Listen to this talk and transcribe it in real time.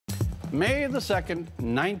May the 2nd,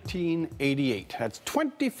 1988. That's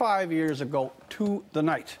 25 years ago to the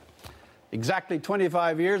night. Exactly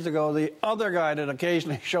 25 years ago, the other guy that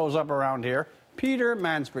occasionally shows up around here, Peter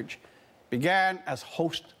Mansbridge, began as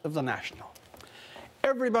host of the National.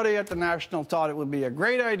 Everybody at the National thought it would be a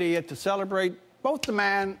great idea to celebrate both the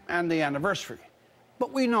man and the anniversary.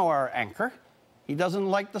 But we know our anchor. He doesn't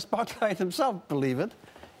like the spotlight himself, believe it.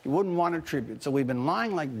 He wouldn't want a tribute, so we've been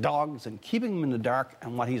lying like dogs and keeping him in the dark,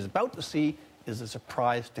 and what he's about to see is a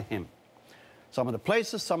surprise to him. Some of the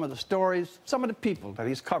places, some of the stories, some of the people that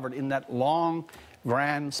he's covered in that long,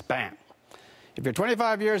 grand span. If you're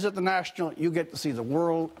 25 years at the National, you get to see the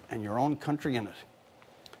world and your own country in it.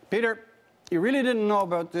 Peter, you really didn't know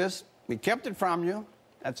about this. We kept it from you.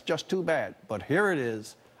 That's just too bad. But here it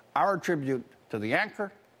is, our tribute to the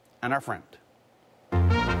anchor and our friend.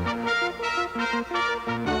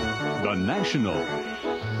 The National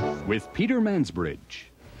with Peter Mansbridge.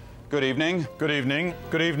 Good evening, good evening,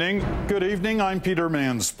 good evening, good evening. I'm Peter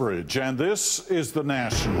Mansbridge, and this is The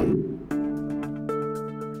National.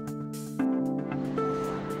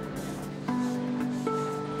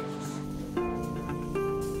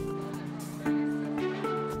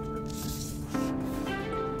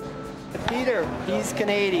 Peter, he's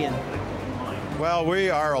Canadian. Well, we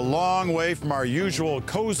are a long way from our usual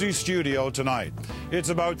cozy studio tonight. It's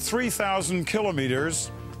about 3,000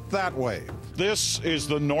 kilometers that way. This is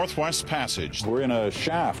the Northwest Passage. We're in a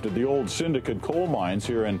shaft at the old Syndicate coal mines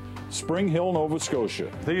here in Spring Hill, Nova Scotia.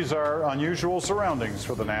 These are unusual surroundings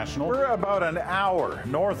for the National. We're about an hour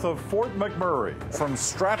north of Fort McMurray, from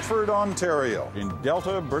Stratford, Ontario, in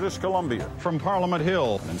Delta, British Columbia, from Parliament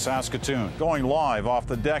Hill in Saskatoon, going live off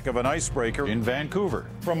the deck of an icebreaker in Vancouver.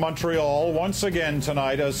 From Montreal, once again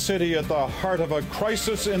tonight, a city at the heart of a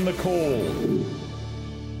crisis in the coal.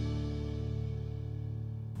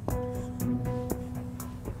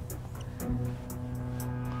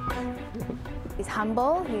 He's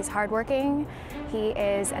humble, he's hardworking, he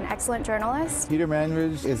is an excellent journalist. Peter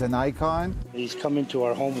Mansbridge is an icon. He's come into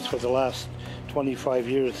our homes for the last 25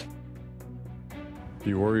 years. Do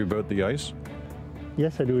you worry about the ice?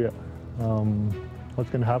 Yes, I do, yeah. What's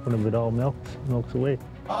going to happen if it all melts away?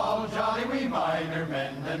 Oh, jolly we miner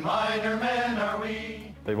men, and miner men are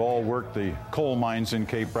we. They've all worked the coal mines in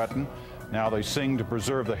Cape Breton. Now they sing to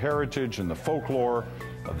preserve the heritage and the folklore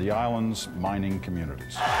of the island's mining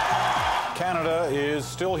communities. Canada is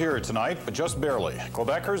still here tonight, but just barely.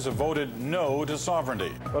 Quebecers have voted no to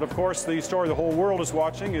sovereignty. But of course, the story the whole world is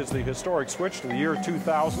watching is the historic switch to the year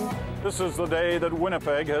 2000. This is the day that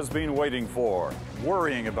Winnipeg has been waiting for,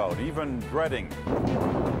 worrying about, even dreading.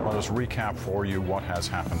 Let us recap for you what has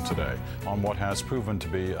happened today on what has proven to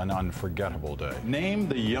be an unforgettable day. Name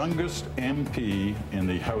the youngest MP in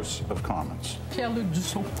the House of Commons. Pierre-Luc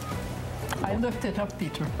Dussault. I looked it up,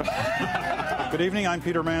 Peter. Good evening, I'm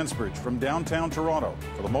Peter Mansbridge from downtown Toronto.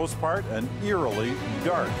 For the most part, an eerily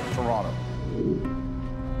dark Toronto.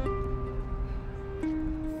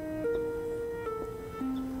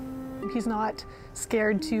 He's not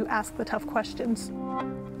scared to ask the tough questions.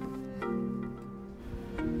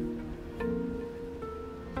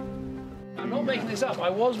 I'm not making this up. I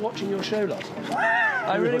was watching your show last night.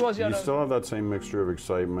 I really was. You still have that same mixture of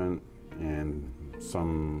excitement and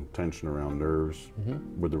some tension around nerves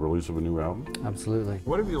with the release of a new album? Absolutely.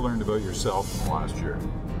 What have you learned about yourself in the last year?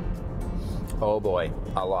 Oh boy,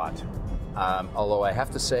 a lot. Although I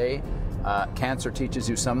have to say, cancer teaches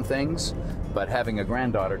you some things, but having a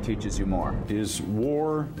granddaughter teaches you more. Is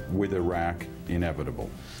war with Iraq inevitable?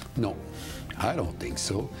 No, I don't think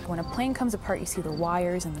so. When a plane comes apart, you see the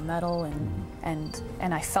wires and the metal, and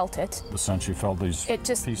I felt it. The sense you felt these It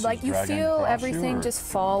just, pieces like you dragging feel across everything you, just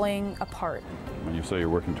falling apart. When you say you're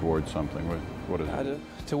working towards something, what is it?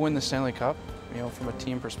 To win the Stanley Cup, you know, from a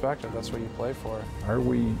team perspective, that's what you play for. Are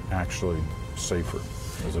we actually safer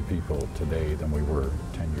as a people today than we were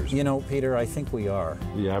 10 years ago? You know, Peter, I think we are.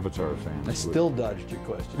 The Avatar fans. I still dodged your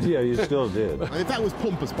question. Yeah, you still did. If that was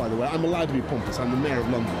pompous, by the way, I'm allowed to be pompous. I'm the mayor of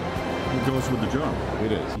London. It goes with the job.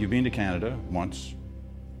 It is. You've been to Canada once.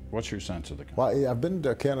 What's your sense of the country? Well, I've been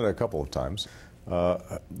to Canada a couple of times.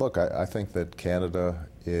 Look, I think that Canada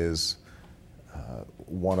is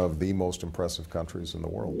one of the most impressive countries in the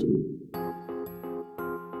world.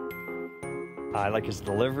 I like his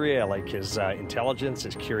delivery, I like his intelligence,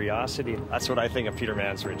 his curiosity. That's what I think of Peter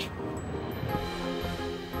Mansbridge.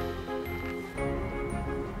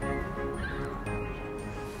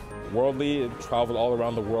 Worldly, traveled all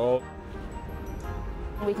around the world.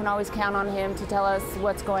 We can always count on him to tell us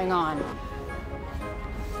what's going on.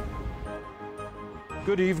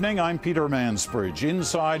 Good evening, I'm Peter Mansbridge,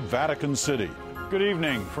 inside Vatican City. Good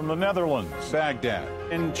evening from the Netherlands, Baghdad.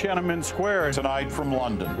 In Tiananmen Square tonight from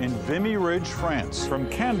London. In Vimy Ridge, France. From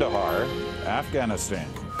Kandahar, Afghanistan.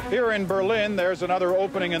 Here in Berlin, there's another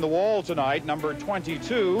opening in the wall tonight, number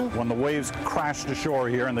 22. When the waves crashed ashore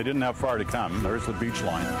here and they didn't have far to come, there's the beach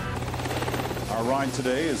line. Our ride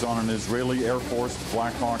today is on an Israeli Air Force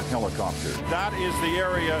Black Hawk helicopter. That is the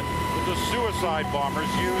area that the suicide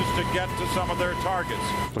bombers use to get to some of their targets.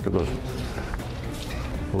 Look at this.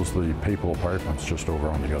 Those are the papal apartments just over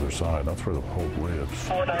on the other side. That's where the Pope lives.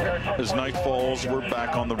 As night falls, we're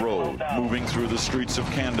back on the road, moving through the streets of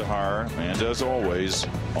Kandahar, and as always,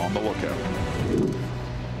 on the lookout.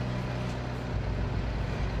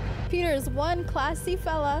 Peter is one classy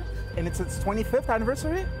fella. And it's its 25th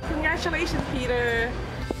anniversary? Congratulations, Peter.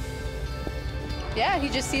 Yeah, he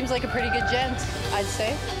just seems like a pretty good gent, I'd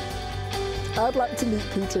say. I'd like to meet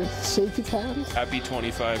Peter, shake his hand. Happy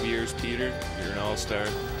 25 years, Peter. You're an all-star.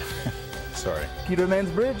 Sorry. Peter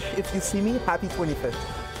Mansbridge, if you see me, happy 25th.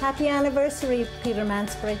 Happy anniversary, Peter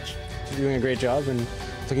Mansbridge. You're doing a great job and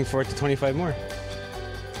looking forward to 25 more.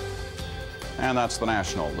 And that's the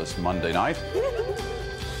National this Monday night.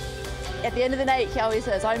 At the end of the night, he always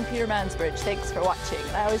says, I'm Peter Mansbridge, thanks for watching.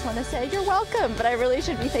 And I always want to say, you're welcome, but I really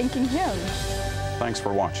should be thanking him. Thanks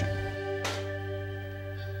for watching.